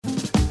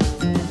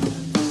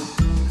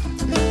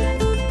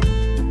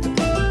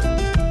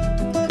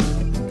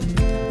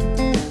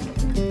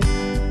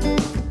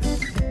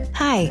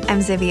I'm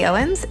Zibby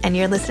Owens, and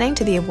you're listening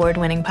to the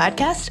award-winning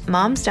podcast,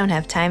 Moms Don't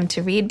Have Time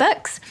to Read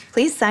Books.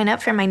 Please sign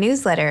up for my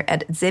newsletter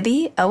at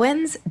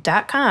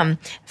zibbyowens.com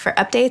for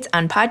updates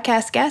on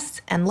podcast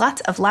guests and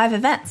lots of live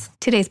events.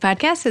 Today's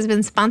podcast has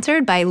been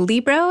sponsored by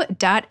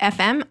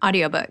Libro.fm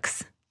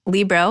audiobooks.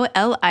 Libro,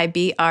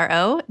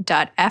 Libro.fm,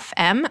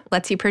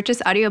 lets you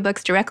purchase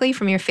audiobooks directly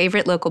from your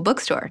favorite local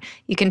bookstore.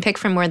 You can pick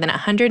from more than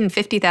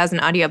 150,000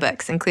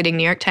 audiobooks, including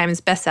New York Times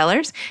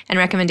bestsellers and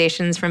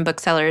recommendations from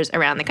booksellers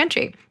around the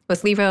country.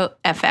 With Libro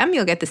FM,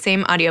 you'll get the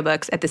same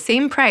audiobooks at the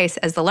same price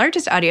as the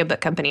largest audiobook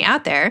company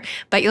out there,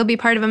 but you'll be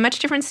part of a much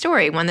different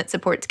story, one that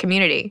supports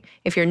community.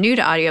 If you're new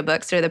to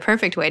audiobooks, they're the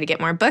perfect way to get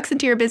more books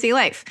into your busy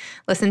life.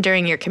 Listen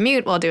during your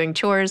commute, while doing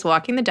chores,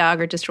 walking the dog,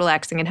 or just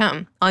relaxing at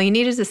home. All you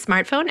need is a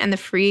smartphone and the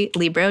free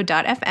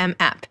Libro.fm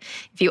app.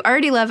 If you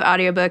already love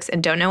audiobooks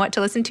and don't know what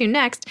to listen to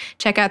next,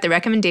 check out the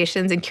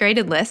recommendations and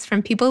curated lists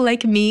from people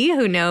like me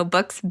who know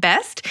books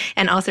best,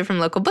 and also from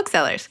local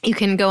booksellers. You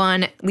can go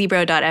on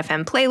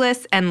Libro.fm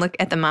playlists and look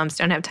at the Moms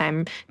Don't Have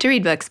Time to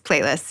Read Books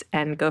playlist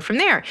and go from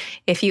there.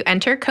 If you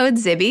enter code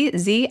ZIBBY,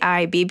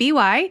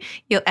 Z-I-B-B-Y,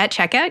 at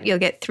checkout, you'll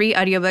get 3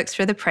 audiobooks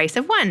for the price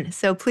of 1.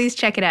 So please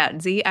check it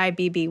out,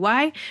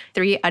 Z-I-B-B-Y,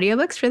 3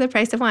 audiobooks for the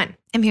price of 1.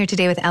 I'm here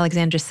today with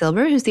Alexandra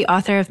Silber, who's the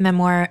author of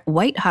memoir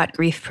White Hot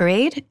Grief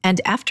Parade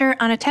and After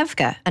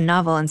Anatevka, a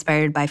novel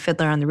inspired by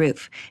Fiddler on the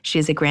Roof. She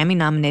is a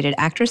Grammy-nominated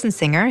actress and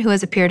singer who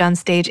has appeared on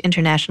stage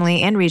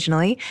internationally and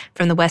regionally,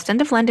 from the West End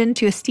of London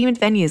to esteemed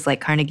venues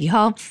like Carnegie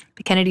Hall,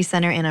 the Kennedy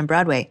Center, and on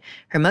Broadway.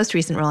 Her most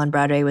recent role on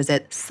Broadway was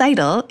at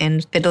Tzeitel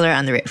in Fiddler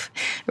on the Roof.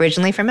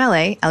 Originally from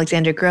LA,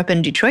 Alexandra grew up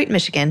in Detroit,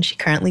 Michigan. She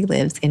currently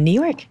lives in New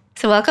York.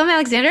 So welcome,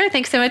 Alexandra.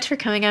 Thanks so much for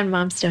coming on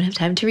Moms Don't Have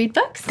Time to Read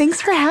Books.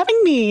 Thanks for having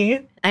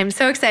me. I'm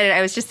so excited.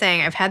 I was just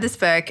saying, I've had this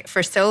book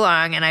for so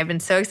long, and I've been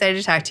so excited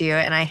to talk to you,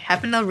 and I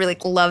happen to really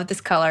love this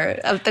color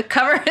of the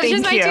cover. It's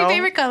just my 2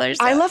 favorite colors.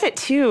 So. I love it,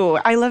 too.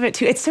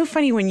 It's so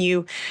funny when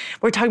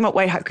we're talking about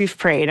White Hot Grief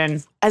Parade,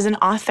 and as an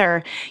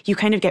author, you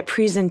kind of get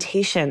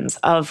presentations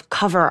of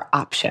cover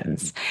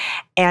options,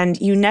 and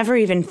you never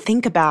even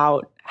think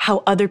about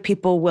how other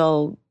people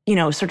will,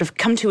 sort of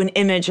come to an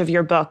image of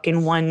your book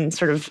in one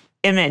sort of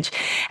image.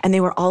 And they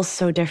were all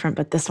so different,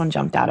 but this one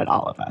jumped out at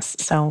all of us.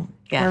 So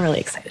we're really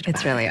excited.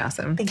 It's really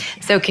awesome. Thank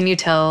you. So can you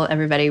tell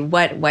everybody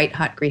what White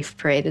Hot Grief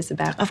Parade is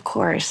about? Of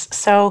course.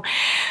 So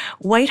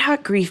White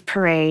Hot Grief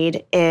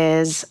Parade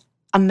is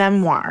a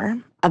memoir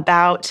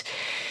about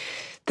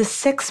the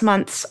 6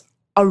 months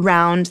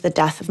around the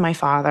death of my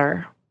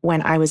father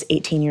when I was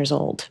 18 years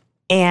old.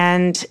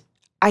 And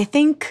I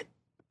think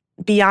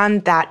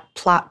beyond that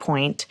plot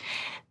point,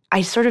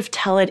 I sort of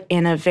tell it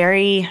in a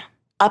very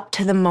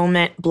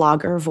up-to-the-moment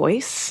blogger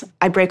voice.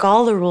 I break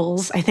all the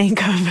rules, I think,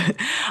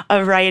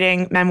 of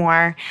writing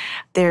memoir.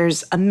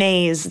 There's a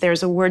maze,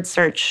 there's a word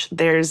search,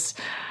 there's,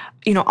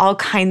 all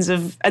kinds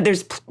of,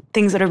 there's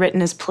things that are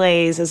written as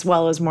plays as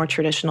well as more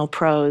traditional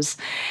prose.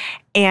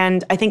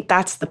 And I think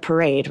that's the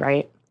parade,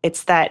 right?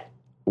 It's that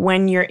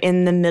when you're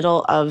in the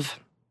middle of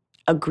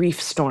a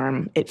grief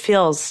storm, it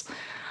feels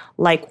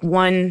like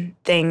one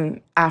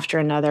thing after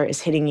another is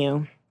hitting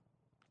you.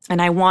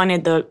 And I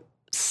wanted the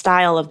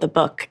style of the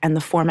book and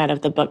the format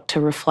of the book to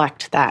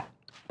reflect that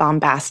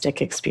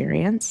bombastic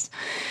experience.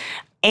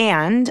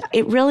 And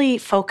it really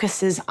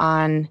focuses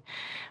on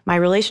my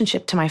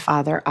relationship to my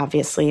father,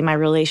 obviously, my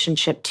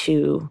relationship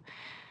to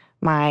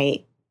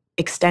my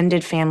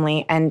extended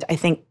family. And I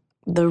think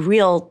the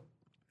real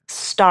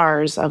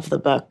stars of the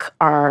book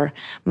are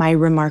my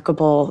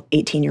remarkable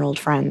 18-year-old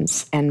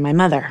friends and my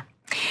mother.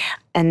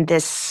 And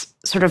this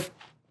sort of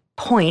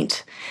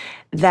point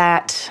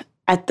that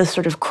at the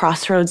sort of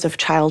crossroads of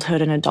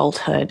childhood and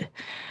adulthood,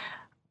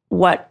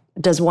 what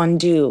does one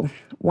do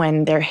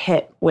when they're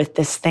hit with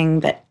this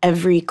thing that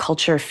every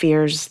culture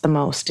fears the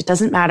most? It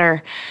doesn't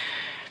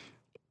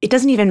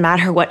even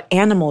matter what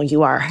animal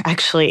you are,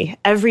 actually.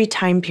 Every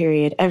time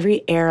period,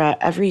 every era,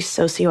 every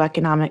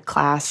socioeconomic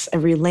class,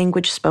 every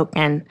language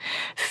spoken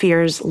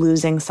fears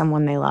losing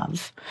someone they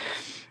love.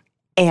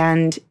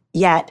 And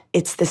yet,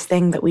 it's this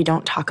thing that we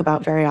don't talk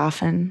about very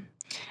often.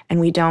 And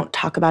we don't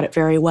talk about it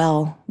very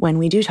well when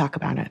we do talk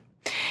about it.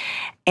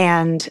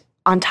 And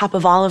on top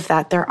of all of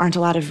that, there aren't a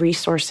lot of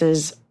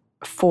resources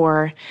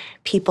for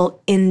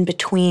people in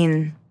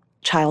between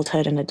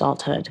childhood and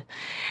adulthood.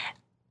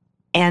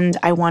 And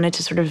I wanted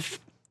to sort of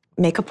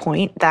make a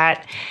point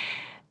that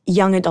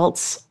young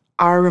adults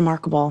are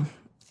remarkable,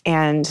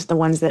 and the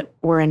ones that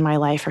were in my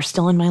life are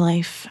still in my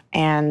life.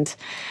 And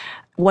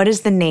what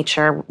is the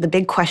nature, the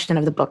big question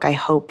of the book, I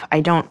hope, I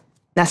don't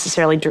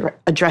necessarily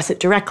address it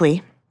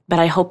directly, but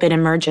I hope it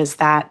emerges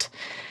that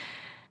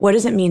what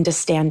does it mean to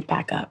stand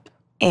back up?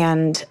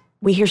 And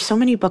we hear so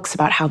many books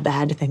about how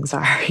bad things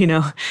are,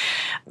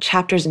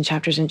 chapters and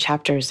chapters and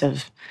chapters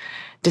of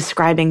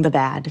describing the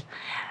bad.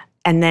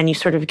 And then you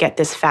sort of get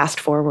this fast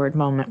forward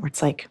moment where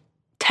it's like,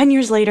 10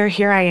 years later,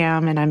 here I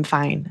am and I'm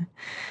fine.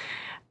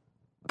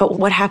 But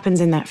what happens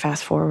in that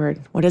fast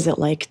forward? What is it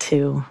like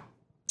to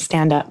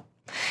stand up?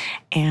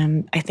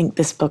 And I think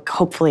this book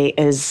hopefully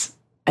is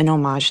an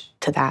homage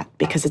to that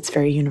because it's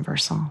very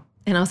universal.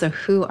 And also,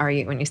 who are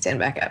you when you stand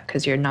back up?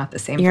 Because you're not the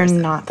same You're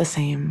person. not the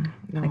same.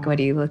 No. Like, what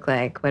do you look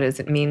like? What does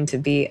it mean to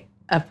be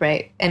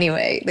upright?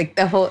 Anyway, like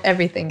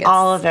everything gets...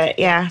 All of it,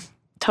 yeah,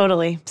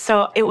 totally.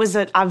 So it was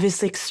an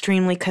obviously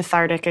extremely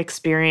cathartic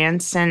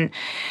experience. And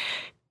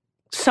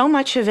so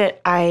much of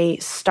it I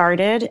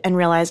started and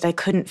realized I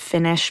couldn't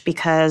finish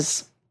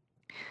because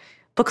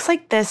books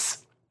like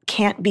this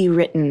can't be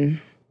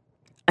written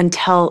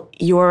until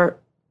you're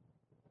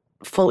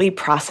fully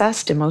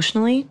processed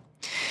emotionally.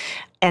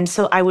 And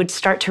so I would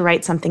start to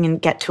write something and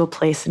get to a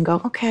place and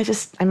go, okay,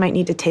 I might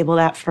need to table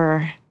that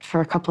for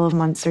a couple of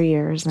months or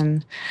years.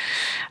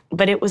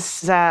 But it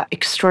was an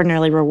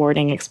extraordinarily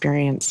rewarding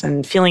experience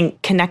and feeling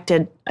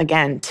connected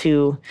again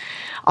to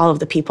all of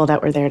the people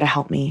that were there to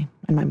help me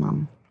and my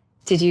mom.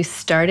 Did you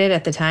start it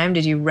at the time?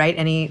 Did you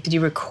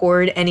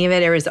record any of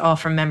it, or is it all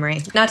from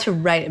memory? Not to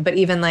write it, but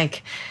even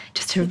like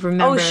just to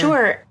remember. Oh,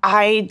 sure.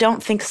 I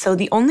don't think so.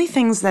 The only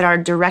things that are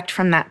direct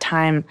from that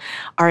time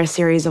are a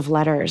series of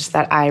letters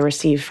that I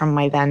received from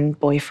my then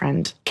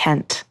boyfriend,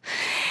 Kent.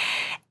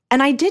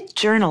 And I did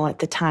journal at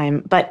the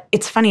time, but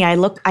it's funny. I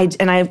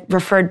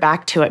referred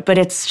back to it, but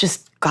it's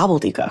just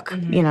gobbledygook.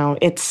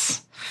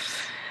 Mm-hmm.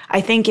 I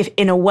think if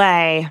in a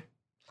way,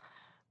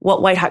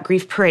 what White Hot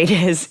Grief Parade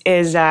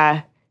is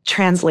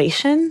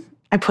translation,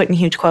 I put in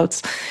huge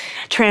quotes,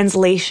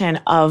 translation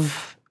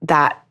of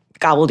that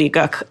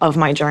gobbledygook of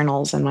my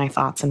journals and my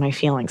thoughts and my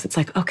feelings. It's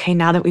like, okay,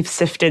 now that we've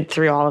sifted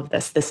through all of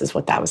this, this is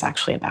what that was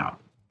actually about.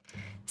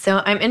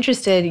 So I'm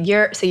interested,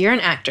 you're an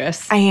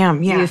actress. I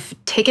am, yeah. You've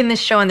taken this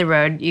show on the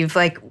road.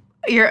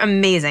 You're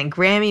amazing.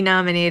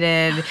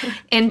 Grammy-nominated,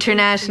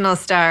 international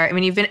star. I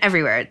mean, you've been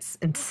everywhere. It's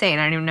insane.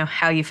 I don't even know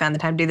how you found the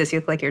time to do this. You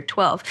look like you're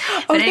 12.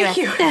 But anyway, thank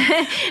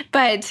you.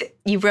 But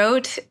you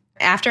wrote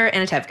After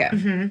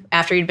Anatevka,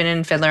 after you'd been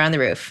in Fiddler on the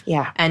Roof.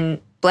 Yeah.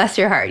 And bless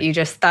your heart, you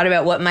just thought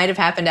about what might have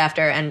happened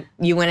after, and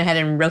you went ahead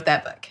and wrote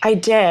that book. I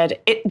did.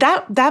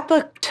 That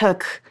book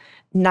took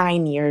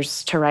 9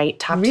 years to write,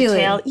 top to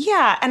tail.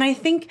 Yeah, and I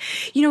think,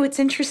 it's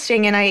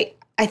interesting, and I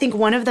think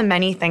one of the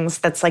many things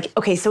that's like,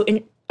 okay, so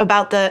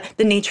about the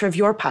nature of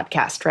your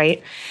podcast,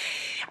 right?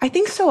 I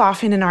think so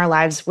often in our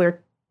lives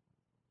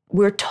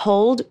we're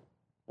told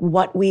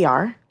what we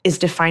are is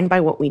defined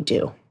by what we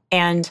do.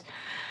 And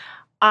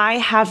I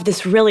have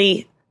this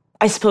really,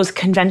 I suppose,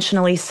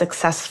 conventionally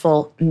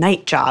successful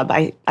night job,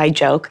 I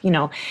joke,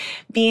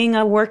 being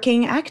a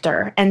working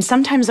actor. And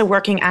sometimes a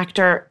working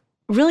actor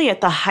really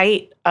at the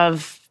height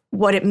of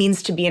what it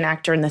means to be an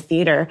actor in the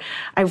theater.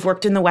 I've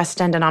worked in the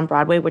West End and on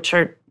Broadway, which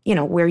are,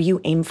 where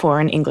you aim for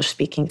an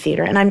English-speaking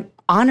theater. And I'm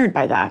honored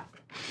by that.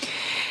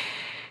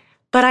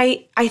 But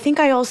I think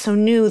I also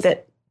knew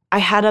that I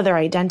had other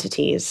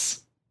identities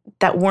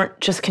that weren't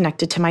just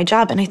connected to my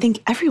job. And I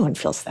think everyone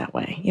feels that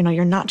way.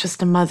 You're not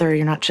just a mother.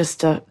 You're not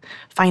just a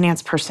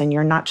finance person.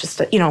 You're not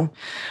just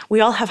we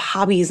all have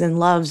hobbies and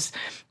loves.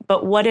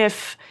 But what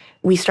if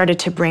we started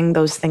to bring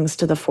those things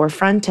to the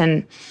forefront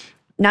and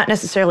not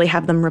necessarily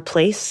have them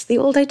replace the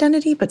old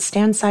identity, but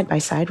stand side by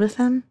side with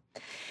them?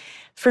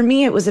 For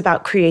me, it was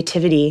about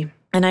creativity.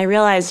 And I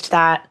realized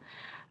that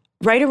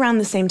right around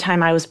the same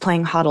time I was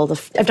playing Hodel,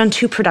 I've done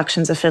 2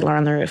 productions of Fiddler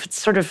on the Roof.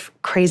 It's sort of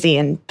crazy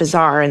and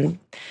bizarre and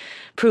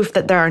proof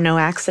that there are no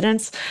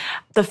accidents.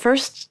 The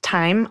first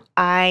time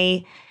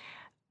it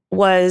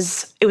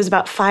was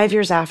about 5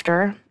 years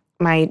after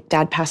my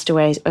dad passed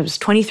away. I was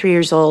 23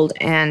 years old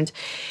and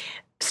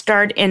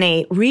starred in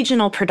a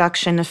regional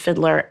production of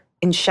Fiddler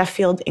in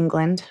Sheffield,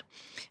 England,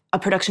 a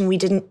production we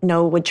didn't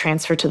know would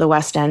transfer to the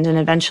West End and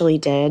eventually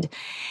did.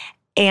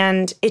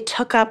 And it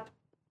took up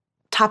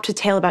top to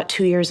tail about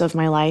 2 years of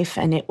my life,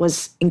 and it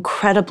was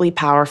incredibly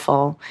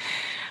powerful.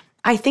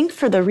 I think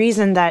for the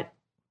reason that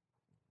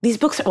these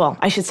books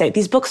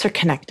are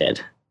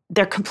connected.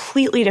 They're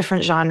completely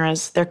different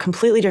genres. They're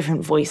completely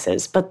different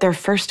voices, but they're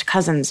first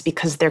cousins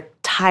because they're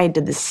tied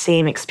to the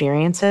same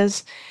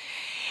experiences.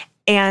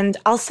 And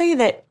I'll say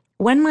that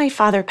when my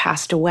father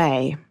passed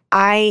away,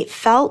 I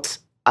felt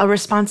a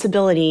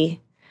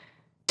responsibility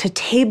to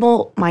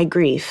table my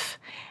grief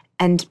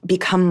and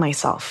become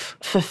myself,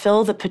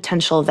 fulfill the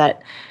potential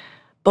that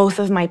both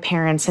of my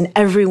parents and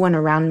everyone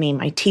around me,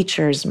 my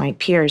teachers, my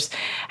peers,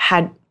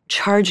 had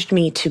charged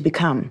me to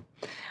become.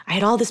 I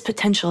had all this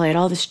potential, I had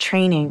all this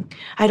training,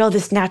 I had all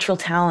this natural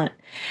talent.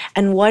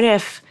 And what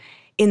if,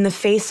 in the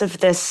face of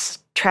this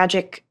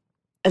tragic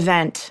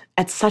event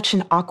at such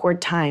an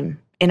awkward time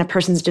in a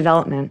person's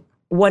development,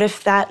 what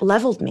if that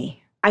leveled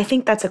me? I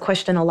think that's a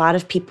question a lot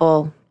of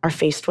people are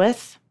faced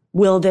with.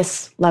 Will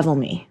this level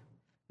me?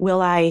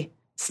 Will I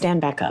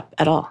stand back up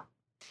at all?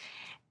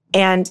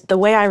 And the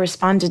way I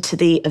responded to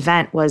the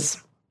event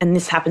was, and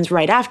this happens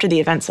right after the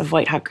events of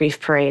White Hot Grief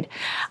Parade,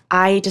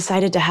 I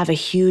decided to have a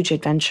huge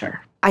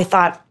adventure. I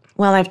thought,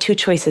 well, I have 2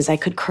 choices. I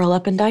could curl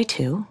up and die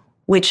too,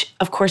 which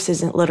of course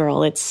isn't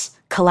literal. It's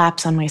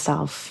collapse on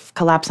myself,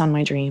 collapse on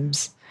my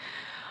dreams.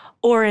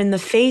 Or in the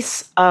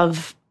face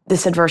of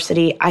this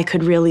adversity, I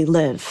could really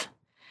live.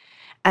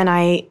 And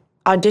I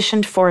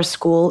auditioned for a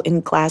school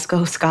in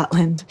Glasgow,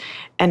 Scotland,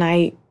 and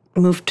I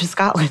moved to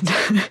Scotland.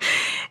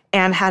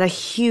 and had a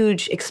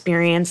huge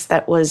experience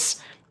that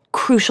was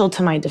crucial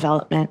to my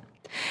development.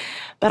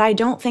 But I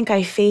don't think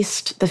I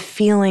faced the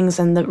feelings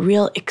and the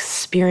real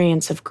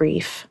experience of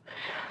grief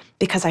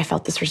because I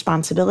felt this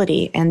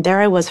responsibility. And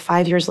there I was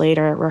 5 years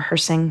later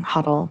rehearsing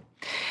Huddle,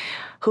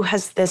 who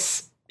has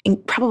this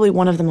probably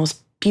one of the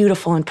most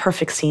beautiful and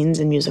perfect scenes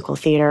in musical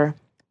theater,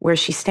 where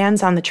she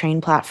stands on the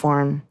train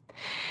platform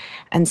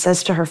and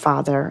says to her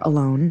father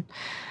alone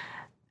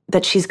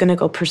that she's going to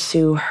go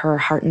pursue her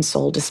heart and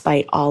soul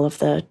despite all of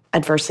the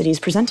adversities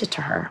presented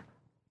to her,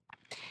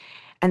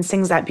 and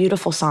sings that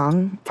beautiful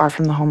song, Far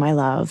From the Home I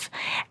Love.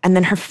 And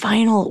then her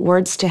final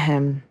words to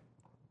him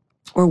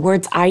were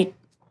words I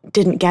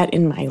didn't get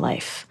in my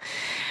life.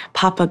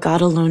 Papa, God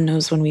alone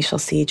knows when we shall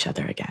see each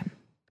other again.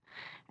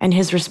 And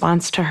his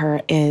response to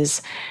her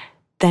is,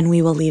 then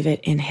we will leave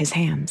it in his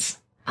hands.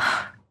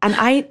 And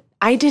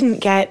I didn't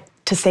get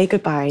to say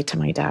goodbye to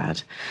my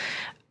dad,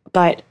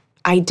 but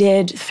I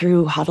did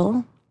through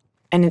Huddle.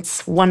 And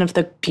it's one of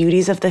the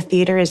beauties of the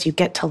theater is you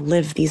get to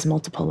live these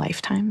multiple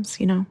lifetimes,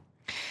 you know?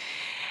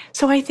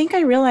 So I think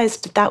I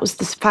realized that was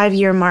this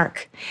 5-year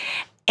mark.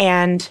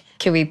 And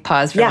can we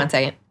pause for 1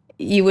 second?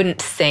 You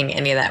wouldn't sing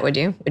any of that, would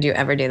you? Would you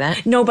ever do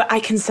that? No, but I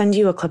can send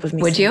you a clip of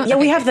me Would singing.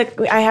 you? Yeah,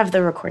 Okay. I have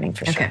the recording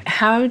for sure. Okay.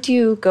 How do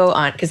you go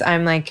on? Because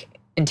I'm like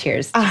in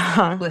tears.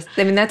 I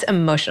mean, that's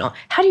emotional.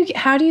 How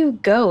do you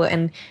go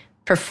and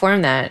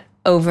perform that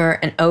over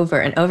and over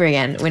and over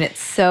again when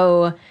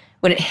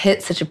it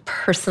hits such a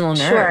personal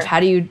nerve? Sure. How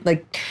do you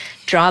like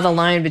draw the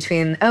line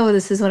between, oh,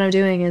 this is what I'm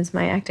doing is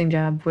my acting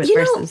job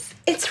versus?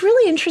 It's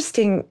really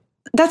interesting.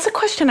 That's a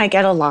question I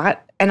get a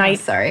lot. And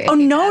sorry. Oh,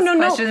 no.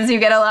 Questions you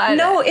get a lot.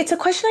 No, it's a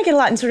question I get a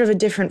lot in sort of a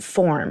different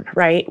form,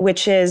 right?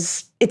 Which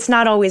is, it's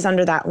not always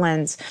under that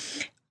lens.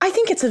 I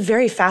think it's a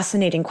very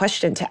fascinating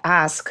question to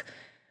ask.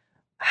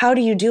 How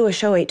do you do a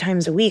show 8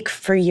 times a week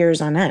for years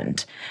on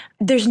end?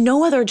 There's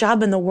no other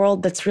job in the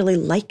world that's really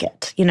like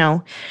it, you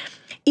know?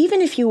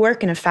 Even if you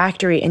work in a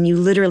factory and you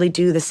literally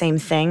do the same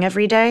thing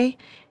every day,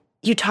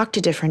 you talk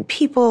to different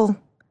people,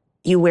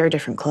 you wear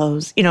different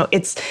clothes. You know,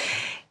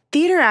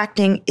 theater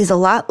acting is a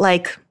lot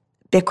like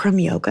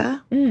Bikram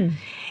yoga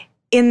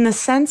in the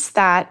sense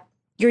that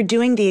you're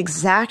doing the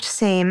exact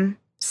same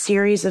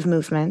series of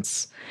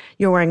movements.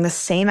 You're wearing the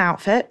same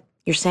outfit.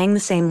 You're saying the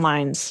same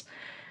lines.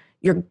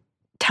 You're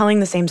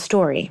telling the same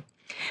story.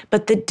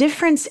 But the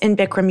difference in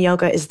Bikram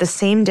yoga is the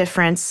same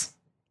difference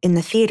in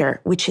the theater,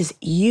 which is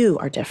you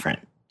are different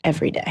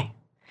every day.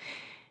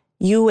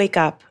 You wake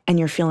up and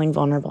you're feeling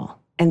vulnerable,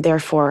 and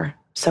therefore,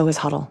 so is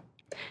Huddle.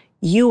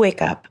 You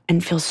wake up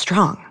and feel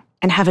strong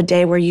and have a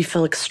day where you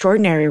feel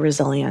extraordinary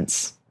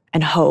resilience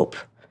and hope,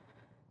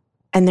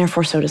 and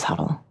therefore, so does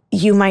Huddle.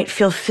 You might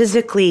feel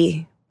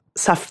physically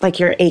like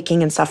you're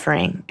aching and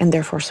suffering, and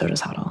therefore, so does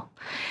Huddle.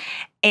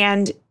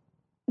 And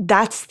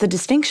that's the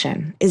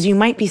distinction, is you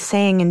might be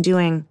saying and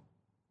doing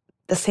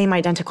the same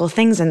identical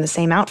things in the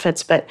same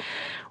outfits, but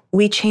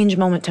we change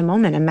moment to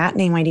moment. A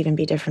matinee might even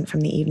be different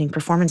from the evening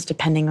performance,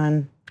 depending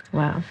on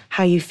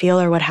how you feel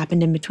or what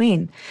happened in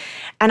between.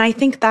 And I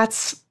think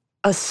that's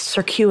a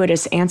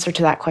circuitous answer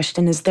to that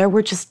question, is there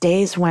were just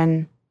days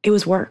when it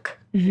was work.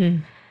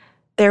 Mm-hmm.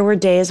 There were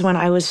days when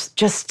I was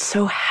just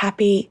so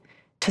happy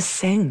to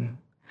sing.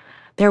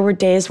 There were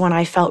days when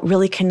I felt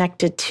really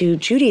connected to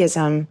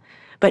Judaism,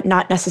 but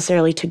not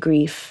necessarily to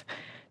grief,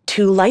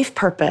 to life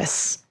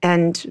purpose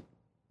and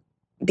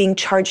being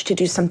charged to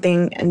do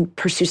something and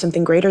pursue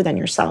something greater than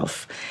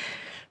yourself,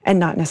 and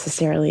not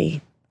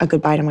necessarily a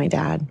goodbye to my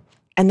dad.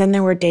 And then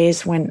there were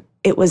days when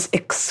it was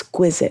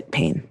exquisite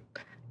pain.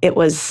 It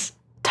was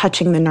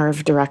touching the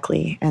nerve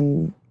directly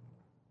and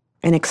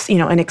an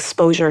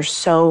exposure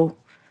so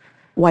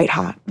white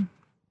hot.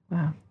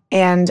 Wow.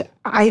 And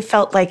I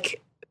felt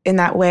like in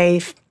that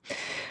way,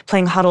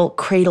 playing Huddle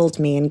cradled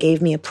me and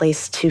gave me a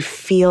place to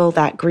feel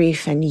that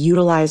grief and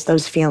utilize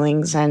those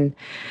feelings and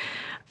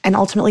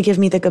ultimately give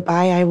me the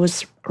goodbye I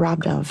was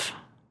robbed of.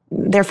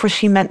 Therefore,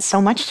 she meant so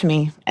much to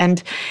me.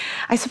 And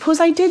I suppose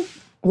I did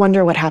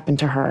wonder what happened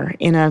to her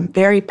in a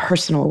very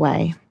personal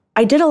way.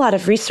 I did a lot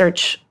of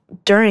research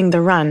during the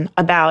run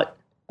about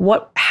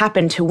what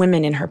happened to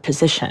women in her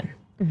position.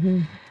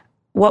 Mm-hmm.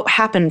 What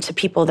happened to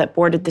people that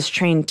boarded this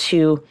train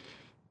to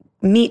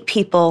meet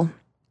people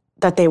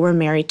that they were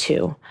married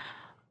to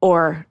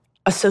or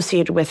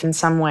associated with in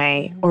some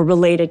way or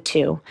related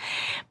to.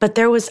 But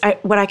there was,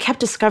 what I kept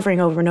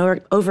discovering over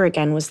and over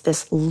again was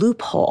this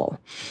loophole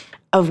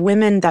of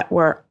women that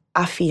were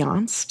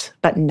affianced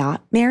but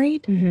not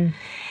married. Mm-hmm.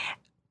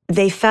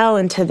 They fell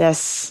into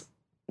this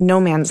no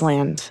man's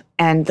land,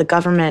 and the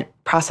government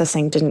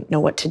processing didn't know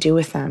what to do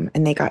with them,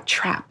 and they got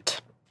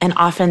trapped. And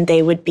often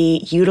they would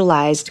be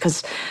utilized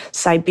because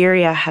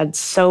Siberia had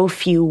so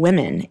few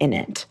women in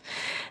it.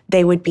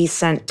 They would be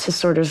sent to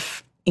sort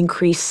of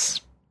increase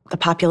the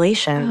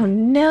population. Oh,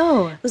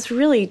 no. It was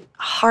really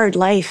hard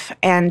life.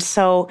 And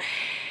so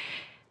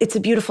it's a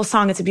beautiful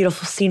song, it's a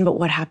beautiful scene, but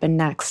what happened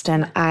next?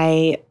 And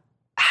I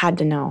had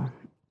to know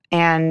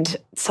and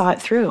saw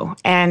it through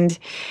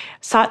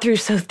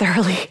so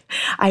thoroughly.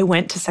 I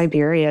went to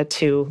Siberia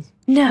to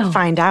No.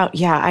 find out.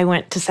 Yeah, I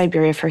went to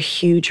Siberia for a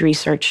huge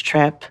research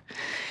trip.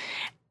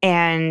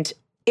 And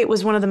it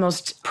was one of the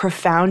most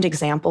profound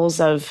examples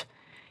of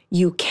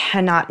you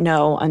cannot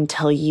know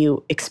until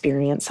you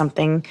experience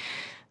something.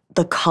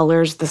 The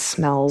colors, the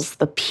smells,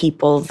 the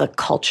people, the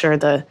culture,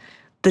 the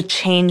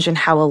change in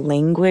how a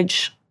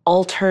language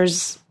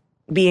alters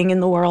being in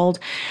the world,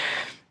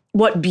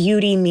 what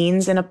beauty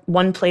means in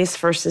one place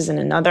versus in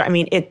another. I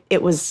mean,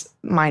 it was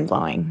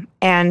mind-blowing.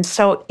 And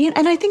so,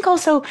 and I think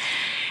also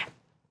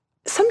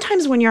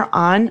sometimes when you're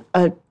on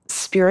a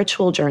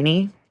spiritual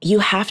journey, you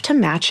have to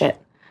match it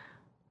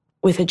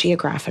with a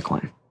geographic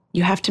one.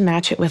 You have to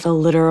match it with a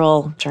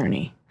literal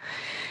journey.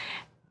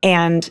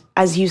 And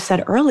as you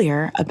said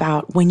earlier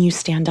about when you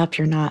stand up,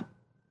 you're not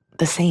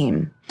the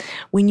same.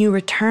 When you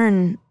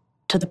return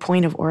to the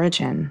point of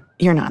origin,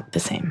 you're not the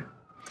same.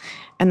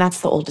 And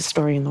that's the oldest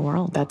story in the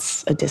world.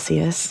 That's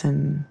Odysseus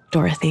and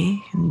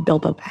Dorothy and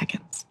Bilbo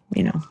Baggins.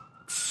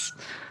 It's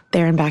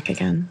there and back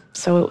again.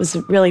 So it was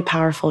a really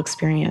powerful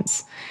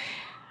experience.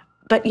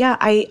 But yeah,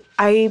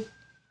 I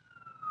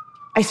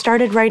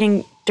started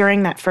writing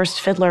during that first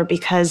Fiddler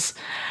because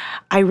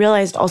I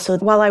realized also,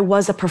 while I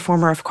was a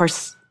performer, of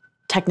course,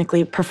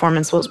 technically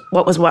performance was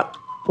what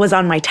was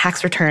on my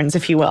tax returns,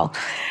 if you will,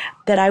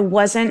 that I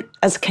wasn't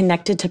as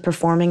connected to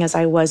performing as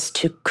I was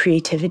to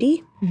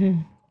creativity.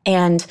 Mm-hmm.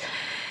 And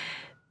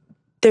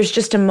there's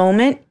just a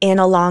moment in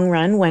a long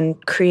run when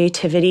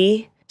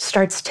creativity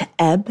starts to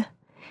ebb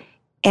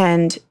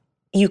and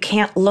you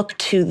can't look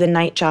to the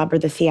night job or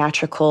the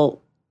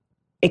theatrical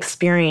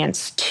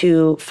experience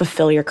to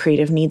fulfill your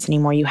creative needs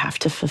anymore. You have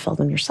to fulfill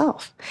them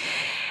yourself.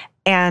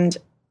 And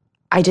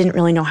I didn't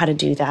really know how to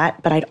do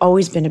that, but I'd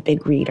always been a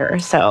big reader.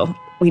 So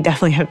we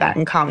definitely have that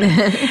in common.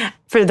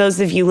 For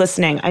those of you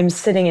listening, I'm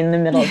sitting in the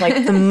middle of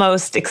the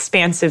most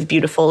expansive,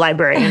 beautiful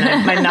library,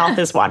 and my mouth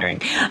is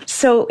watering.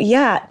 So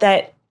yeah,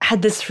 that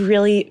had this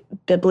really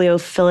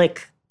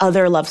bibliophilic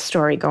other love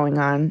story going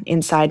on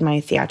inside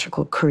my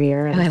theatrical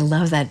career. I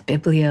love that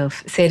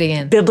say it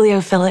again.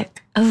 Bibliophilic.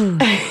 Oh,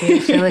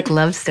 bibliophilic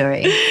love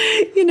story.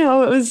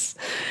 It was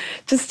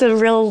just a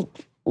real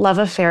love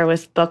affair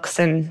with books.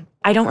 And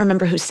I don't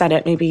remember who said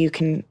it. Maybe you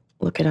can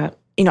look it up.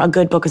 A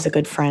good book is a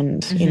good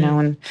friend, mm-hmm.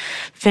 And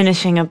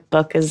finishing a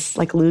book is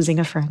like losing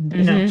a friend,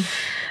 Mm-hmm.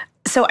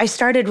 So I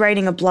started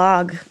writing a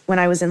blog when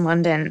I was in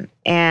London,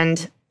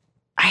 and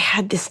I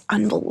had this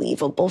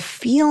unbelievable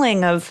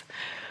feeling of,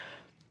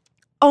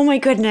 oh my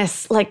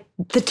goodness, like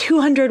the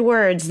 200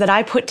 words that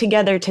I put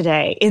together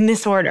today in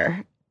this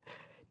order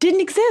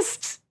didn't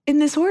exist in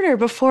this order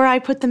before I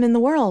put them in the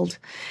world.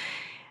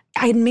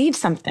 I had made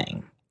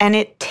something. And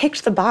it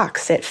ticked the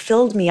box. It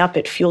filled me up.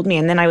 It fueled me.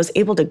 And then I was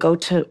able to go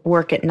to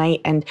work at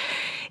night. And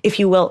if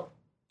you will,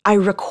 I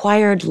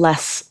required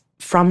less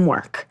from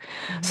work.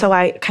 Mm-hmm. So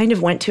I kind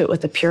of went to it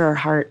with a purer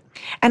heart.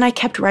 And I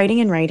kept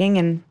writing and writing.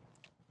 And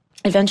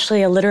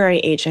eventually a literary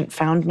agent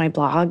found my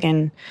blog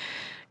and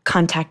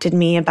contacted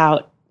me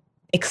about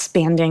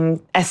expanding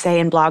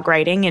essay and blog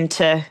writing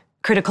into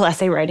critical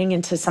essay writing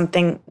into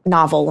something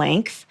novel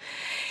length.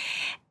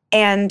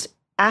 And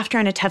After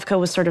Anatevka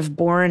was sort of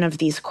born of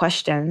these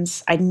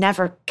questions. I'd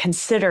never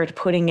considered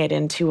putting it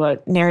into a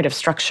narrative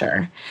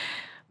structure.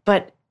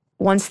 But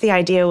once the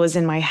idea was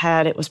in my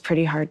head, it was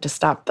pretty hard to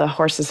stop the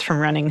horses from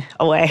running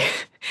away.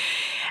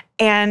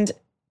 And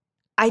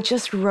I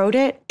just wrote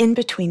it in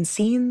between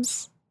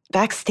scenes,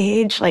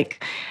 backstage.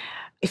 Like,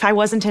 if I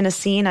wasn't in a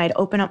scene, I'd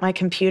open up my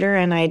computer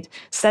and I'd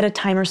set a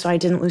timer so I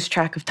didn't lose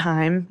track of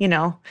time.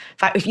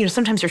 If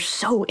sometimes you're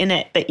so in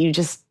it that you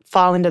just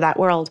fall into that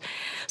world.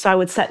 So I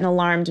would set an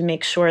alarm to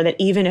make sure that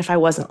even if I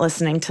wasn't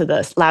listening to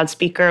the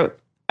loudspeaker,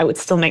 I would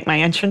still make my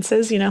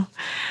entrances,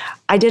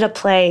 I did a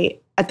play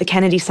at the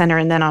Kennedy Center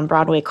and then on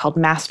Broadway called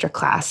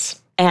Masterclass.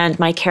 And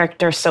my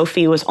character,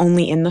 Sophie, was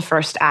only in the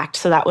first act.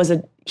 So that was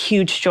a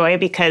huge joy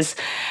because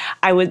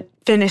I would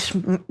finish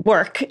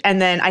work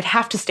and then I'd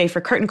have to stay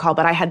for curtain call,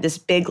 but I had this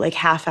big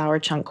half-hour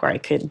chunk where I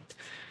could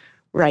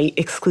write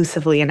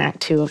exclusively in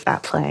Act 2 of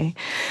that play.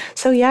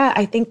 So yeah,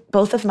 I think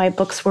both of my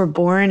books were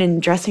born in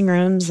dressing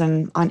rooms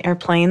and on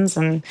airplanes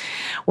and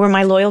were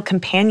my loyal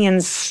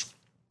companions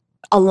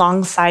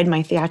alongside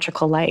my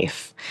theatrical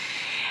life.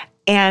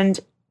 And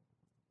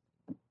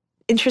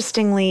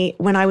interestingly,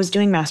 when I was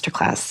doing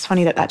Masterclass, it's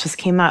funny that just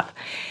came up,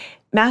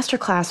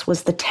 Masterclass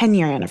was the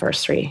 10-year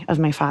anniversary of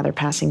my father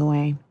passing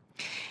away.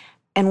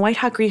 And White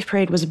Hot Grief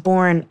Parade was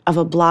born of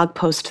a blog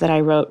post that I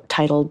wrote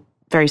titled,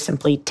 very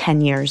simply, 10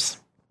 Years.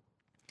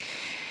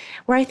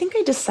 Where I think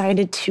I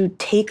decided to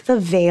take the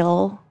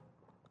veil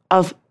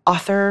of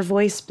author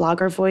voice,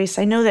 blogger voice.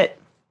 I know that,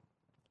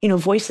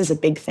 voice is a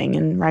big thing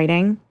in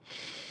writing,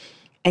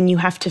 and you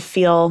have to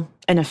feel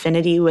an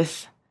affinity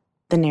with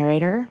the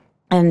narrator,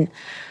 and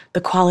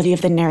the quality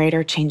of the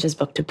narrator changes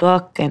book to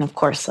book, and of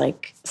course,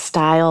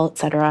 style,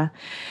 etc.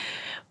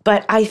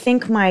 But I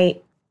think my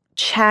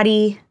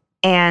chatty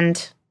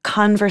and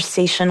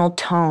conversational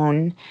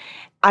tone,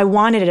 I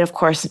wanted it, of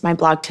course, my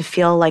blog to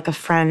feel like a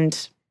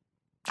friend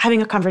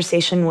having a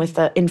conversation with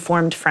an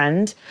informed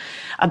friend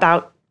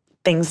about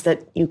things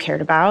that you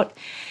cared about.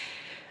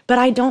 But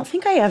I don't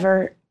think I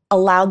ever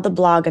allowed the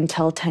blog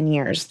until 10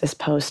 years, this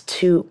post,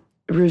 to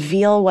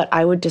reveal what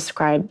I would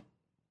describe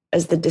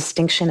as the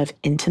distinction of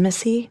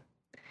intimacy.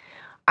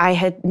 I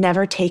had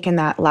never taken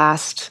that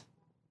last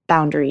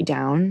boundary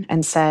down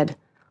and said,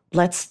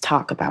 let's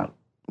talk about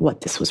what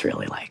this was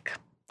really like.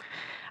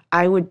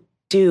 I would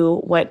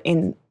do what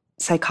in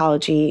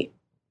psychology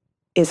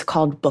is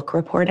called book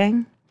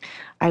reporting.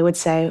 I would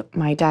say,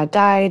 my dad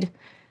died.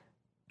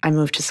 I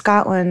moved to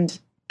Scotland.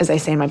 As I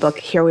say in my book,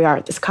 here we are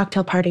at this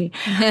cocktail party.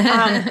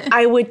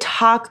 I would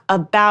talk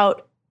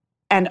about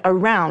and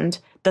around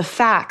the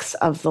facts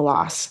of the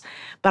loss,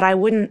 but I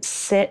wouldn't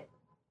sit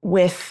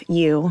with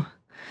you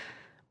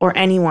or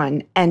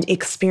anyone and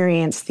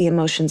experience the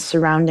emotions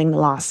surrounding the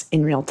loss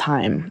in real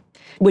time,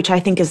 which I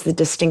think is the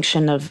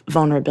distinction of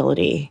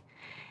vulnerability.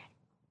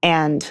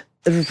 And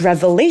the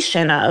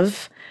revelation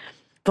of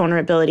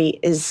vulnerability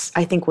is,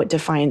 I think, what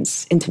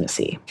defines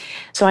intimacy.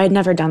 So I had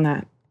never done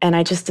that. And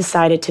I just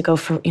decided to go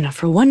for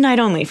one night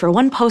only, for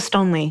one post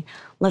only,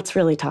 let's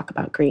really talk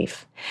about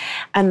grief.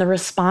 And the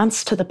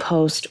response to the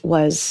post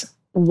was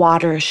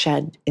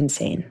watershed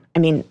insane. I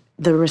mean,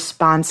 the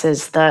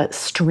responses, the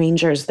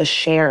strangers, the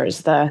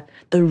shares, the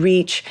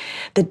reach,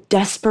 the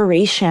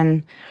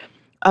desperation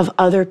of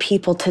other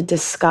people to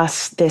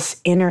discuss this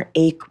inner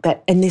ache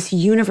and this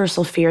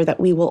universal fear that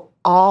we will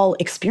all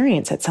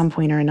experience at some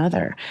point or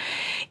another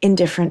in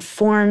different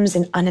forms,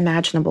 in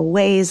unimaginable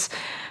ways,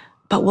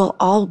 but we'll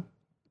all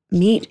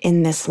meet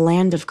in this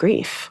land of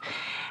grief.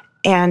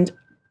 And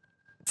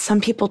some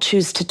people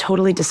choose to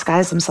totally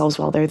disguise themselves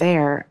while they're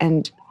there,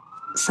 and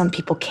some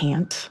people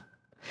can't.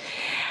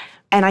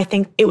 And I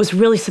think it was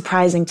really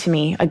surprising to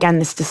me, again,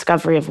 this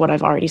discovery of what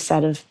I've already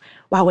said of,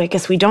 wow, I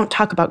guess we don't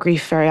talk about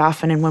grief very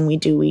often, and when we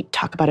do, we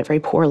talk about it very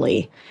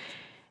poorly.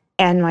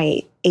 And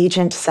my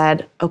agent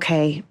said,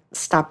 okay,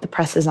 stop the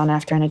presses on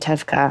After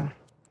Anatevka.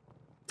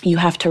 You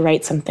have to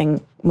write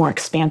something more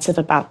expansive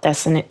about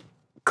this, and it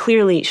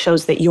clearly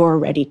shows that you're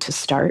ready to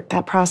start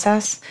that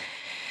process.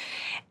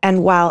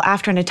 And while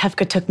After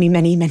Anatevka took me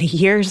many, many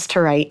years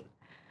to write,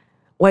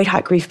 White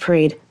Hot Grief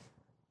Parade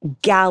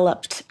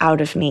galloped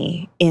out of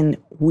me in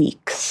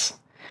weeks.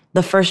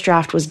 The first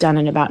draft was done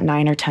in about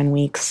 9 or 10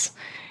 weeks,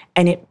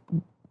 and it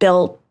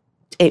built,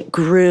 it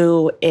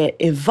grew, it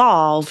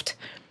evolved,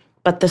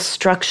 but the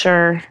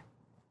structure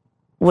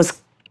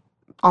was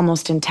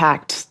almost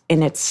intact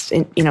in its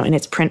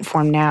print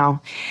form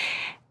now.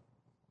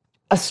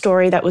 A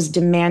story that was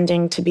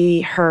demanding to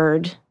be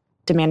heard,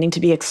 demanding to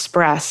be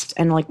expressed,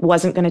 and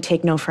wasn't going to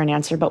take no for an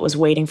answer, but was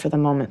waiting for the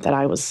moment that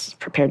I was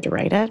prepared to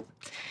write it.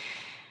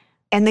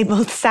 And they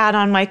both sat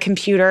on my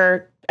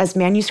computer as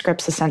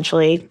manuscripts,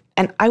 essentially.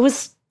 And I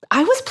was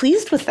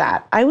pleased with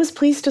that. I was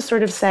pleased to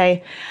sort of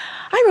say,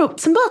 I wrote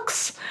some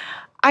books.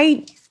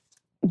 I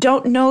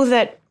don't know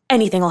that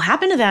anything will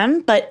happen to them,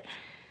 but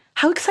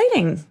how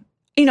exciting.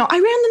 I ran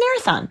the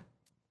marathon.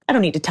 I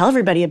don't need to tell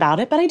everybody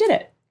about it, but I did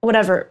it,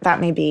 whatever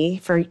that may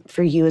be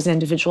for you as an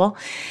individual.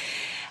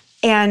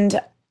 And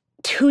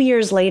 2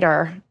 years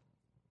later,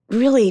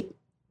 really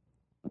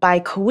by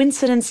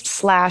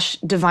coincidence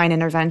 / divine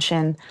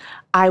intervention,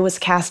 I was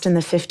cast in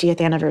the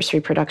 50th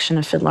anniversary production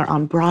of Fiddler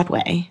on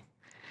Broadway.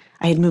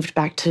 I had moved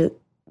back to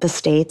the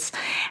States,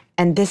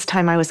 and this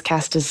time I was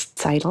cast as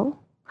Tzeitel.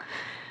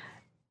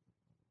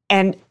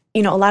 And,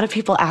 a lot of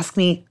people ask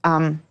me,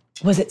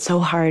 was it so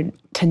hard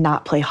to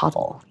not play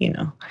Huddle,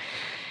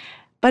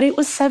 But it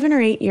was 7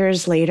 or 8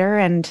 years later,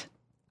 and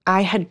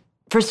I had,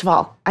 first of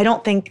all, I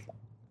don't think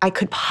I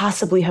could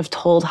possibly have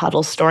told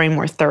Huddle's story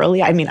more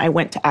thoroughly. I mean, I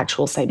went to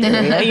actual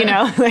Siberia,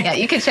 Yeah,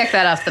 you can check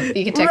that off.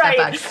 You can check right.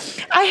 that box.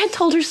 I had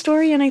told her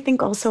story, and I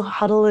think also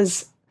Huddle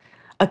is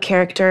a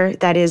character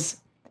that is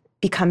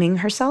becoming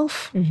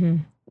herself,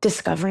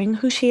 discovering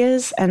who she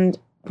is and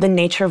the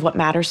nature of what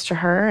matters to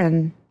her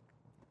and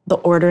the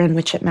order in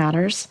which it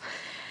matters.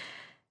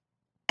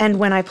 And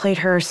when I played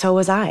her, so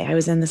was I. I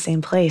was in the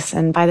same place.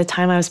 And by the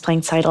time I was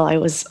playing Tzeitel, I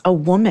was a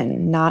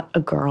woman, not a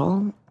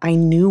girl. I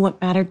knew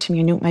what mattered to me.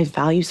 I knew what my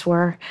values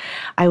were.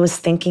 I was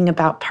thinking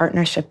about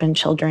partnership and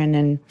children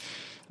and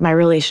my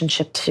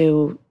relationship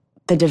to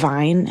the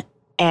divine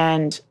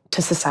and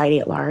to society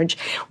at large,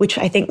 which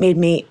I think made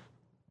me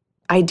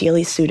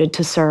ideally suited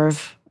to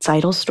serve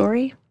Tzeitel's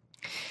story.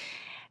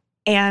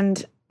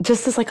 And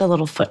just as a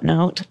little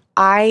footnote,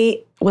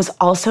 I was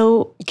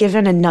also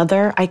given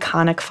another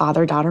iconic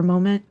father-daughter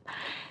moment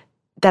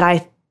that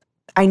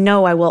I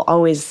know I will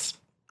always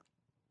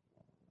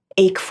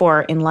ache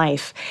for in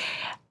life,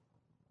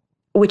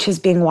 which is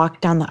being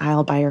walked down the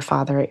aisle by your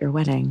father at your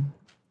wedding.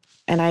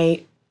 And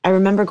I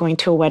remember going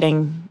to a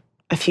wedding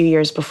a few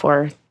years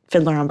before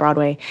Fiddler on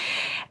Broadway,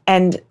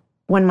 and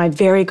when my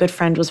very good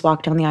friend was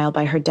walked down the aisle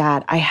by her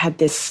dad, I had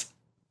this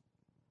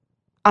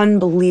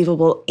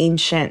unbelievable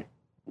ancient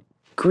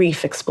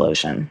grief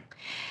explosion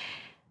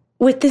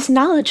with this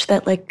knowledge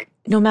that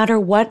no matter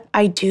what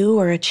I do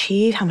or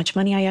achieve, how much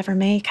money I ever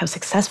make, how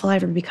successful I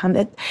ever become,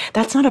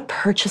 that's not a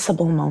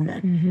purchasable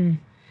moment.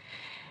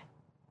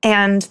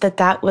 And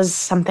that was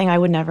something I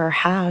would never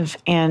have.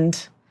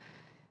 And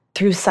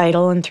through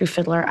Tzeitel and through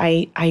Fiddler,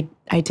 I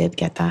did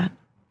get that.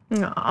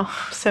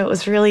 Oh, so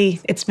it's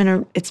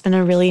been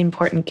a really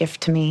important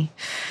gift to me,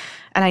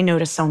 and I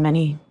noticed so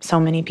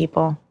many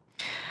people,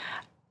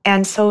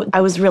 and so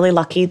I was really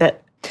lucky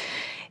that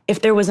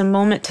if there was a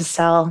moment to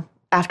sell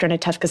After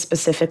Anatevka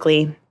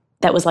specifically,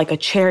 that was like a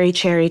cherry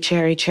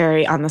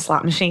on the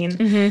slot machine.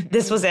 Mm-hmm.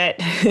 This was it.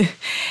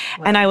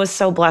 Wow. And I was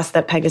so blessed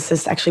that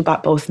Pegasus actually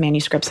bought both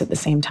manuscripts at the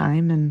same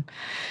time.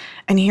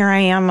 And here I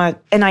am,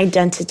 an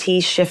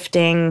identity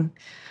shifting,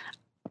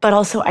 but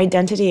also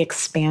identity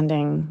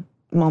expanding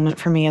moment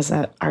for me as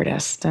an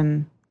artist.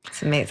 And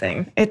it's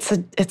amazing. It's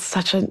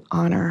such an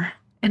honor.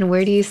 And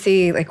where do you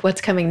see, like, what's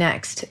coming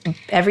next?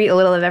 A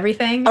little of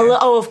everything?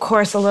 Of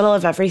course, a little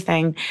of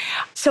everything.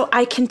 So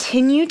I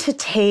continue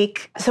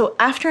to so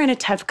After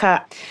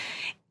Anatevka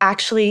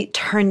actually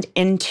turned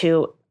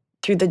into,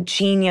 through the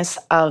genius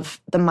of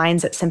the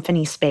minds at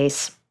Symphony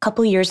Space. A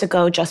couple years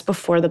ago, just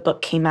before the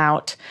book came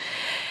out,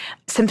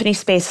 Symphony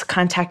Space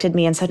contacted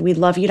me and said, we'd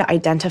love you to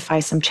identify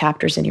some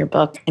chapters in your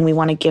book, and we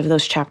want to give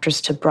those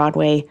chapters to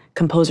Broadway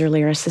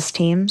composer-lyricist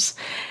teams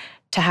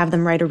to have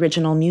them write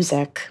original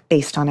music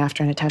based on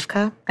After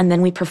Anatevka. And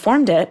then we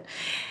performed it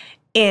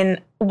in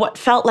what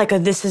felt like a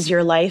this is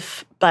your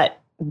life, but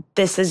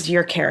this is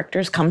your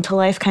characters come to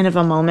life kind of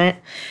a moment,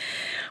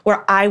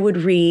 where I would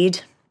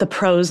read the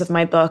prose of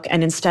my book,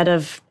 and instead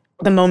of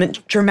the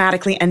moment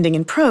dramatically ending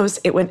in prose,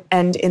 it would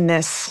end in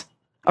this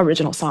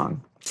original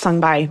song sung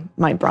by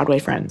my Broadway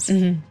friends.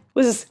 Mm-hmm. It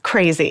was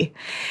crazy.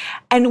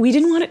 And we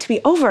didn't want it to be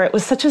over. It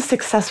was such a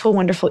successful,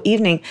 wonderful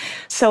evening.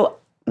 So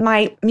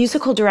my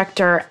musical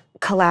director,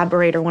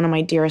 collaborator, one of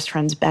my dearest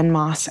friends, Ben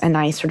Moss, and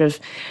I sort of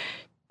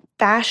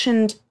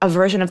fashioned a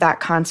version of that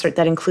concert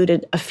that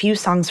included a few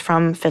songs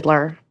from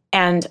Fiddler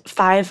and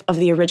 5 of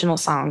the original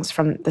songs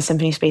from the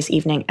Symphony Space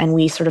evening. And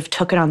we sort of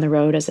took it on the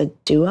road as a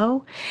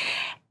duo.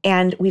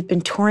 And we've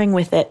been touring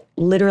with it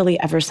literally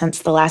ever since.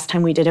 The last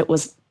time we did it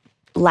was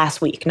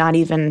last week, not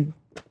even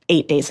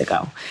 8 days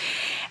ago,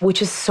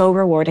 which is so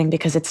rewarding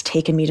because it's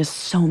taken me to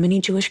so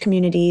many Jewish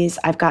communities.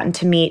 I've gotten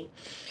to meet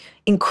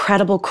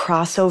incredible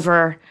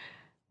crossover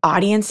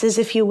audiences,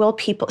 if you will,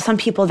 some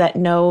people that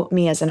know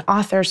me as an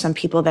author, some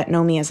people that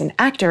know me as an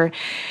actor.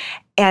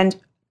 And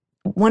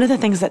one of the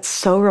things that's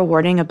so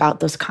rewarding about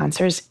those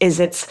concerts is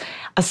it's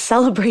a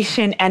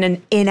celebration and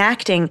an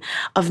enacting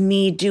of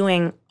me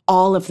doing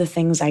all of the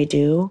things I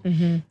do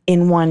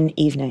in one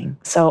evening.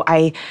 So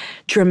I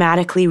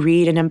dramatically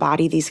read and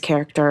embody these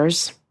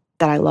characters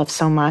that I love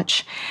so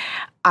much.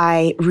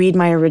 I read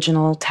my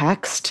original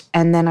text,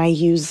 and then I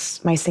use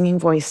my singing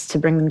voice to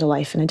bring them to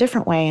life in a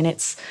different way. And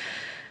it's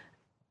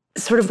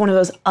sort of one of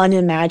those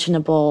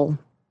unimaginable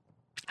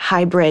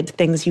hybrid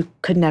things you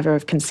could never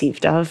have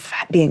conceived of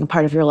being a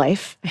part of your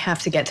life. I have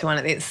to get to one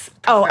of these.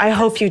 Oh, I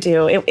hope you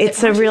do.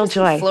 It's a real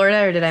joy.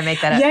 Florida, or did I make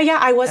that up? Yeah,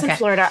 I was in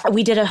Florida.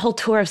 We did a whole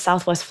tour of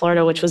Southwest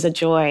Florida, which was a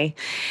joy.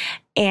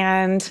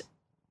 And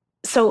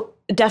so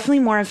definitely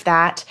more of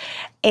that.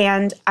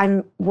 And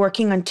I'm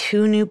working on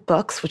 2 new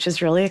books, which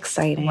is really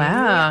exciting.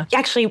 Wow.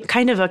 Actually,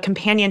 kind of a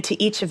companion to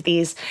each of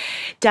these.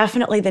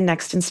 Definitely the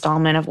next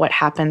installment of what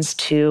happens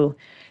to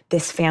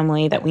this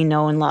family that we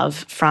know and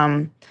love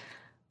from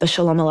the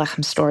Shalom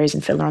Aleichem stories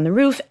and Fiddler on the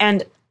Roof,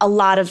 and a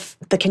lot of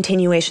the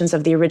continuations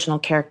of the original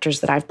characters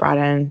that I've brought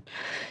in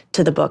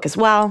to the book as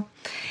well.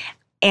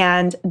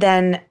 And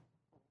then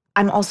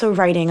I'm also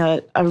writing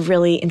a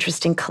really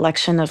interesting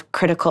collection of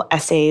critical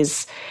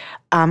essays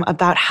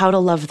about how to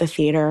love the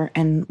theater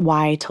and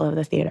why to love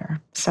the theater.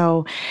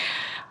 So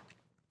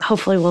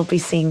hopefully we'll be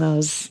seeing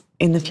those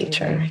in the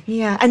future.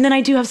 Yeah. And then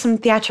I do have some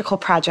theatrical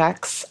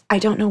projects. I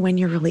don't know when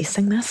you're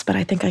releasing this, but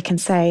I think I can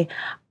say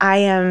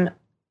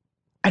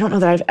I don't know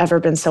that I've ever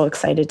been so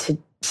excited to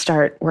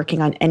start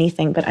working on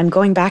anything, but I'm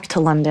going back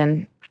to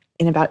London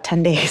in about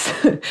 10 days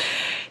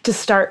to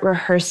start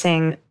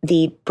rehearsing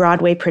the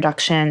Broadway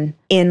production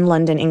in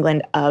London,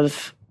 England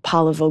of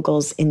Paula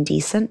Vogel's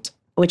Indecent,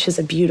 which is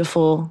a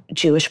beautiful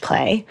Jewish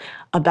play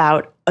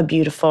about a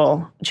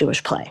beautiful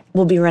Jewish play.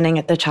 We'll be running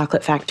at the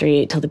Chocolate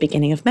Factory till the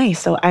beginning of May.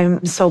 So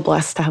I'm so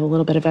blessed to have a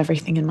little bit of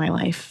everything in my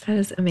life. That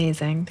is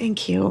amazing.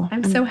 Thank you.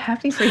 I'm so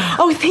happy for you.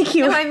 Oh, thank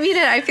you. No, I mean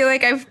it. I feel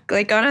like I've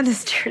gone on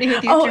this journey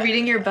with you through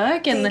reading your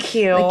book, and thank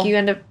you. You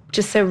end up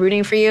just so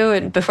rooting for you.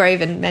 And before I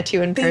even met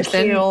you in person,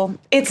 thank you.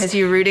 Because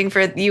you're rooting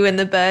for you in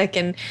the book,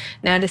 and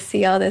now to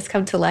see all this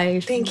come to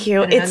life. Thank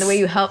you. And the way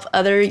you help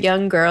other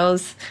young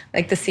girls,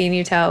 like the scene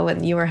you tell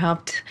when you were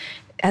helped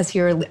as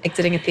you were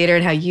exiting a theater,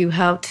 and how you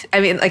helped.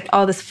 I mean, like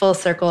all this full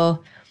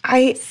circle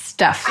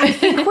stuff. I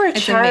think we're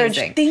charged.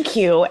 Amazing. Thank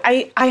you.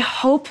 I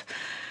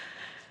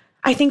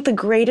think the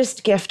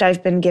greatest gift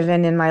I've been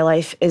given in my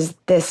life is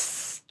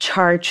this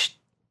charge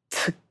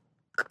to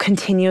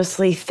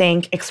continuously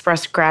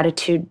express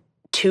gratitude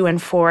to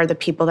and for the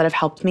people that have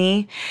helped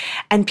me,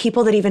 and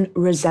people that even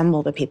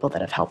resemble the people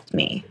that have helped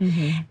me,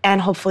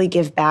 and hopefully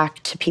give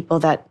back to people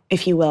that,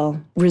 if you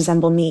will,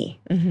 resemble me,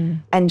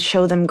 and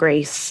show them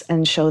grace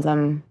and show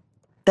them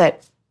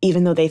that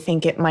even though they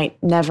think it might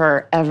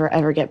never, ever,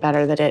 ever get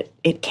better, that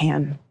it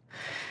can,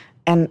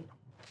 and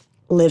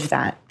live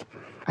that.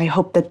 I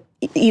hope that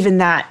even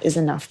that is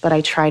enough, but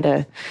I try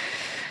to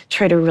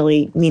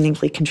really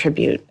meaningfully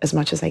contribute as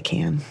much as I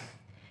can.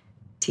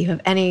 Do you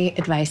have any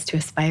advice to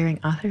aspiring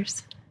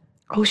authors?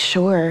 Oh,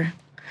 sure.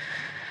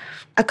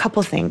 A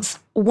couple things.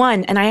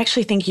 One, and I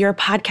actually think your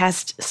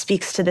podcast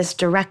speaks to this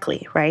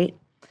directly, right?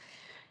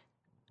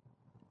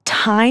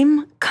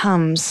 Time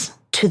comes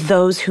to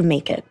those who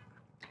make it,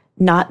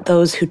 not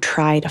those who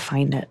try to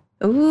find it.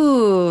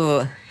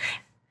 Ooh.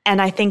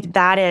 And I think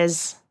that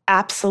is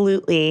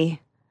absolutely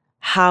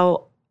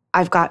how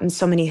I've gotten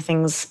so many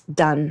things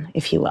done,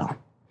 if you will.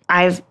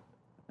 I've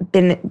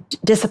been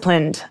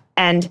disciplined,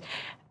 and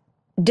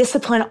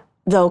discipline,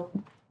 though,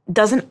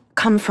 doesn't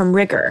come from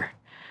rigor.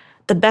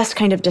 The best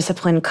kind of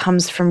discipline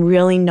comes from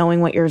really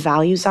knowing what your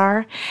values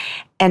are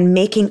and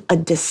making a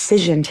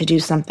decision to do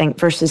something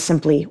versus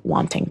simply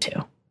wanting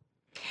to.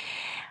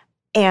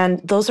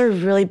 And those are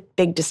really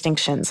big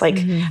distinctions. Like,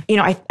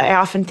 I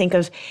often think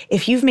of,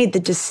 if you've made the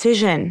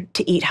decision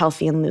to eat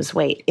healthy and lose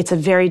weight, it's a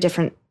very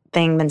different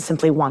thing than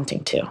simply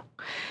wanting to.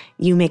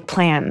 You make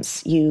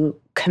plans, you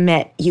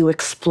commit, you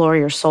explore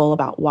your soul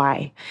about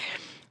why.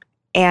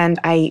 And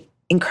I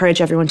encourage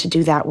everyone to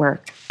do that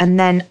work. And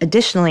then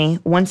additionally,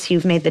 once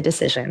you've made the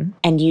decision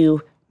and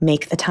you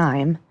make the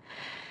time,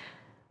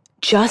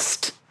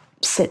 just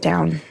sit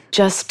down.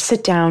 Just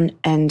sit down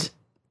and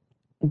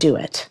do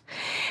it.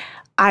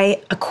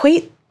 I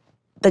equate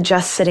the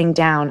just sitting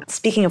down.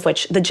 Speaking of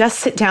which, the just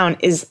sit down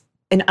is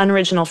an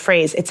unoriginal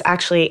phrase. It's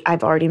actually,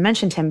 I've already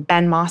mentioned him,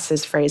 Ben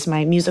Moss's phrase,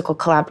 my musical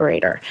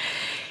collaborator.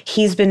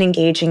 He's been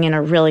engaging in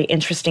a really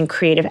interesting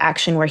creative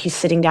action where he's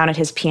sitting down at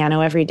his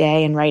piano every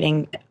day and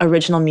writing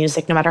original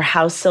music, no matter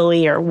how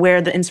silly or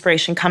where the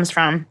inspiration comes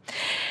from,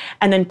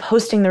 and then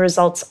posting the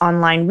results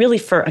online, really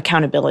for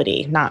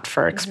accountability, not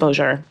for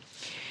exposure.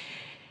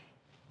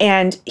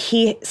 And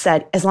he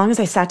said, as long as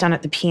I sat down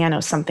at the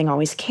piano, something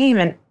always came.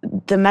 And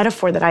the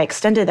metaphor that I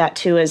extended that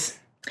to is,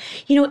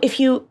 if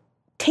you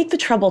take the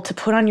trouble to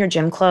put on your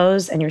gym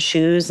clothes and your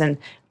shoes and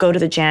go to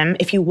the gym,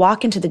 if you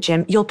walk into the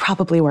gym, you'll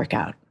probably work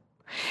out.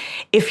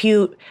 If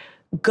you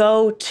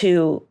go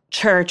to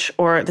church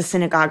or the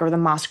synagogue or the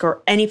mosque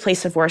or any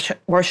place of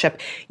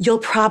worship,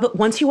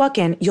 once you walk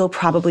in, you'll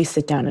probably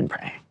sit down and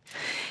pray.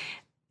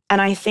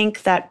 And I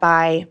think that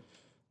by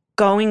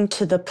going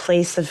to the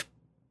place of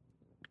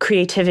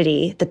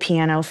creativity, the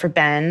piano for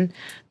Ben,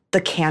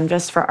 the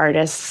canvas for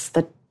artists,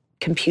 the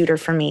computer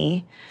for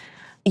me,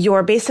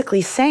 you're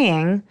basically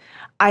saying,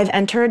 I've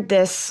entered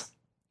this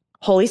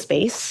holy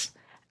space.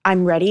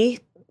 I'm ready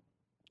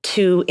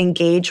to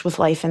engage with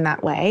life in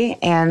that way,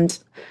 and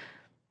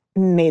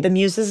may the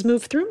muses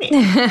move through me.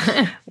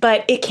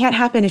 But it can't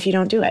happen if you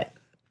don't do it.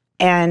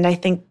 And I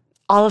think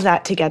all of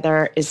that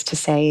together is to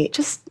say,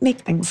 just make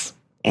things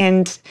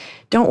and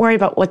don't worry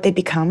about what they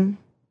become.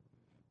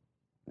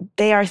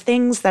 They are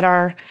things that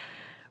are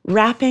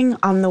rapping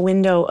on the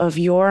window of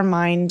your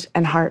mind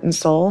and heart and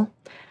soul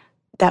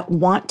that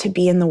want to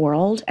be in the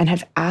world and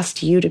have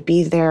asked you to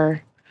be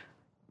their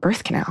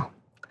birth canal.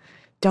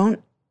 Don't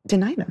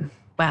deny them.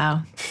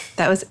 Wow.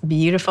 That was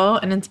beautiful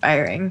and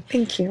inspiring.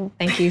 Thank you.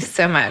 Thank you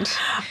so much.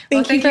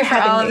 Thank you for all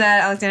having of me.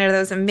 that, Alexandra. That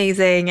was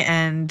amazing.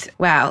 And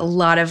wow, a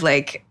lot of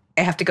I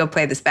have to go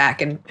play this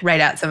back and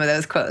write out some of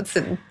those quotes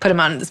and put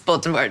them on this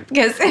bulletin board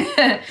because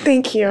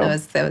Thank you.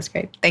 That was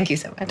great. Thank you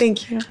so much.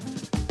 Thank you.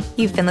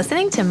 You've been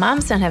listening to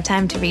Moms Don't Have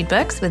Time to Read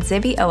Books with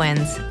Zibby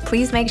Owens.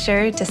 Please make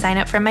sure to sign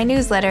up for my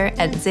newsletter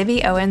at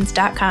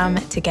zibbyowens.com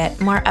to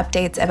get more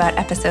updates about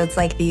episodes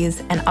like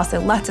these and also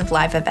lots of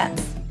live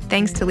events.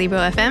 Thanks to Libro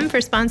FM for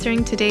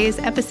sponsoring today's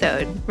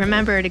episode.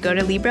 Remember to go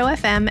to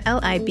Libro.fm,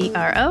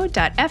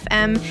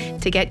 libro.fm,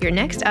 to get your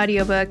next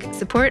audiobook,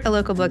 support a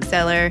local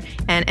bookseller,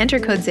 and enter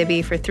code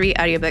Zibby for 3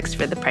 audiobooks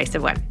for the price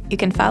of 1. You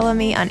can follow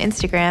me on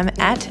Instagram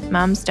at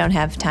Moms Don't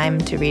Have Time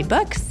to Read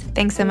Books.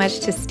 Thanks so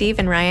much to Steve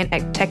and Ryan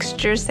at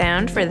Texture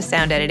Sound for the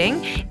sound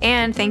editing.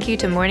 And thank you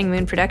to Morning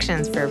Moon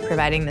Productions for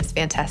providing this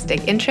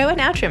fantastic intro and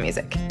outro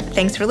music.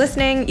 Thanks for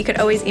listening. You could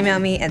always email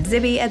me at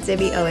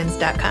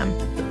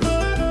zibby@zibbyowens.com.